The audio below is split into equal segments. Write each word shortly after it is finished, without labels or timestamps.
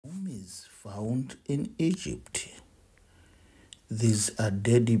found in Egypt. These are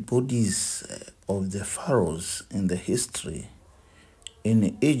dead bodies of the pharaohs in the history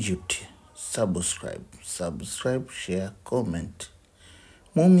in Egypt. Subscribe, share, comment.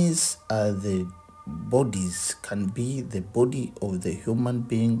 Mummies are the bodies, can be the body of the human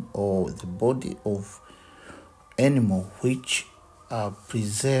being or the body of animal, which are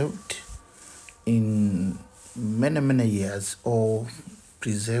preserved in many years or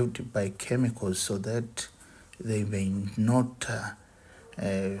preserved by chemicals so that they may not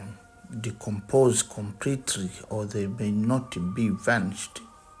decompose completely, or they may not be vanished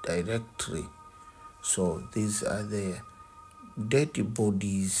directly. So these are the dead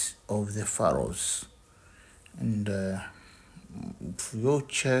bodies of the pharaohs. And if you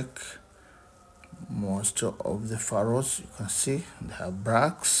check most of the pharaohs, you can see they have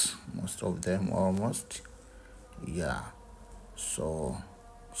bracts, most of them almost. Yeah, so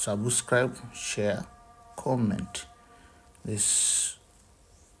subscribe, share, comment. This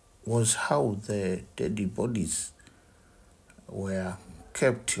was how the dead bodies were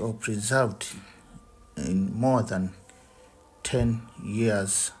kept or preserved in more than 10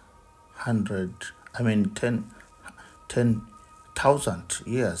 years, 10,000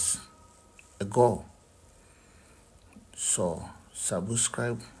 years ago. So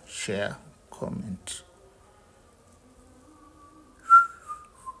subscribe, share, comment.